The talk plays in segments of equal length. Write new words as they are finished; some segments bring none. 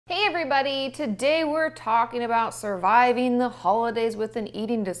Hey everybody, today we're talking about surviving the holidays with an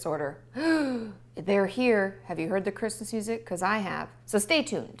eating disorder. They're here. Have you heard the Christmas music? Because I have. So stay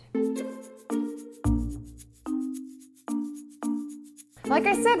tuned. Like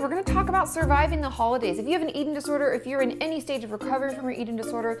I said, we're going to talk about surviving the holidays. If you have an eating disorder, if you're in any stage of recovery from your eating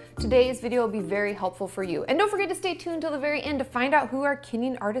disorder, today's video will be very helpful for you. And don't forget to stay tuned till the very end to find out who our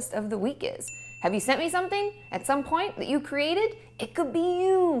Kenyan Artist of the Week is. Have you sent me something at some point that you created? It could be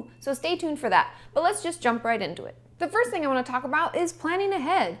you. So stay tuned for that. But let's just jump right into it. The first thing I want to talk about is planning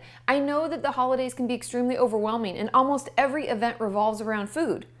ahead. I know that the holidays can be extremely overwhelming and almost every event revolves around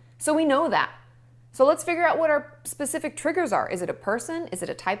food. So we know that. So let's figure out what our specific triggers are. Is it a person? Is it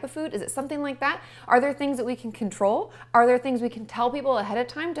a type of food? Is it something like that? Are there things that we can control? Are there things we can tell people ahead of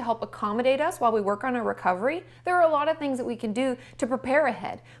time to help accommodate us while we work on our recovery? There are a lot of things that we can do to prepare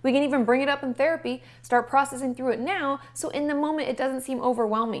ahead. We can even bring it up in therapy, start processing through it now, so in the moment it doesn't seem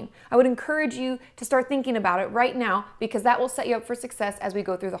overwhelming. I would encourage you to start thinking about it right now because that will set you up for success as we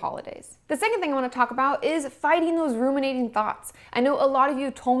go through the holidays. The second thing I want to talk about is fighting those ruminating thoughts. I know a lot of you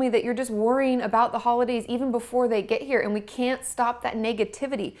have told me that you're just worrying about the holidays even before they get here, and we can't stop that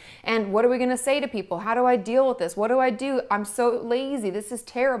negativity. And what are we going to say to people? How do I deal with this? What do I do? I'm so lazy. This is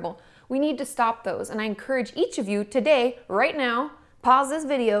terrible. We need to stop those. And I encourage each of you today, right now, pause this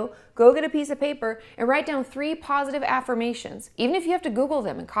video, go get a piece of paper and write down 3 positive affirmations. Even if you have to Google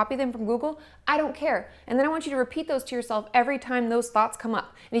them and copy them from Google, I don't care. And then I want you to repeat those to yourself every time those thoughts come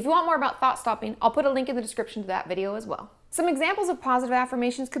up. And if you want more about thought stopping, I'll put a link in the description to that video as well. Some examples of positive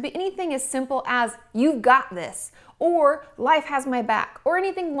affirmations could be anything as simple as, "You've got this," or "Life has my back," or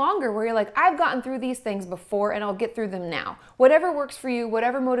anything longer where you're like, "I've gotten through these things before and I'll get through them now." Whatever works for you,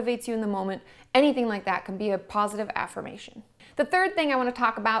 whatever motivates you in the moment, anything like that can be a positive affirmation. The third thing I want to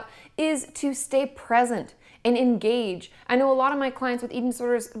talk about is to stay present and engage. I know a lot of my clients with eating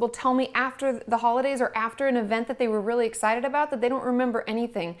disorders will tell me after the holidays or after an event that they were really excited about that they don't remember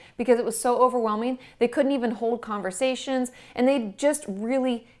anything because it was so overwhelming. They couldn't even hold conversations and they just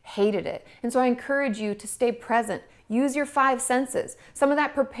really hated it. And so I encourage you to stay present. Use your 5 senses. Some of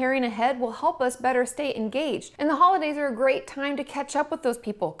that preparing ahead will help us better stay engaged. And the holidays are a great time to catch up with those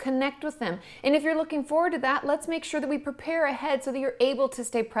people, connect with them. And if you're looking forward to that, let's make sure that we prepare ahead so that you're able to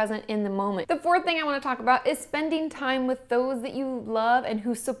stay present in the moment. The fourth thing I want to talk about is spending time with those that you love and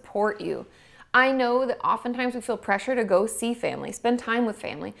who support you. I know that oftentimes we feel pressure to go see family, spend time with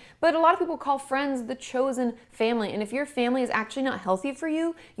family, but a lot of people call friends the chosen family. And if your family is actually not healthy for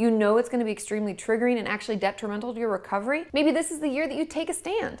you, you know it's going to be extremely triggering and actually detrimental to your recovery. Maybe this is the year that you take a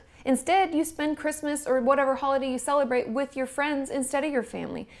stand. Instead, you spend Christmas or whatever holiday you celebrate with your friends instead of your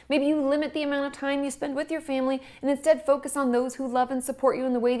family. Maybe you limit the amount of time you spend with your family and instead focus on those who love and support you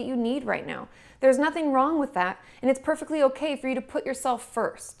in the way that you need right now. There's nothing wrong with that, and it's perfectly okay for you to put yourself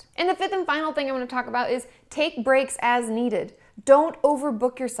first. And the fifth and final thing I want to talk about is take breaks as needed. Don't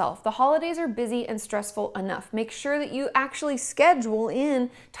overbook yourself. The holidays are busy and stressful enough. Make sure that you actually schedule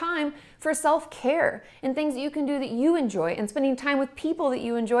in time for self-care and things that you can do that you enjoy and spending time with people that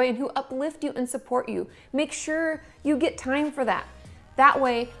you enjoy and who uplift you and support you. Make sure you get time for that. That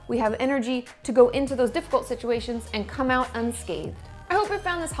way, we have energy to go into those difficult situations and come out unscathed. I hope you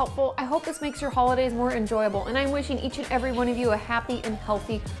found this helpful. I hope this makes your holidays more enjoyable, and I'm wishing each and every one of you a happy and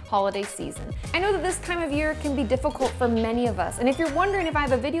healthy holiday season. I know that this time of year can be difficult for many of us, and if you're wondering if I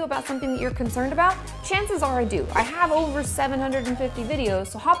have a video about something that you're concerned about, chances are I do. I have over 750 videos,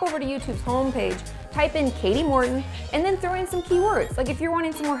 so hop over to YouTube's homepage, type in Kati Morton, and then throw in some keywords. Like if you're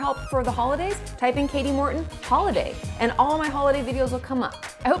wanting some more help for the holidays, type in Kati Morton holiday, and all of my holiday videos will come up.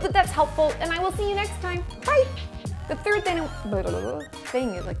 I hope that that's helpful, and I will see you next time. Bye! The third thing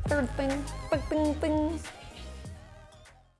is like third thing.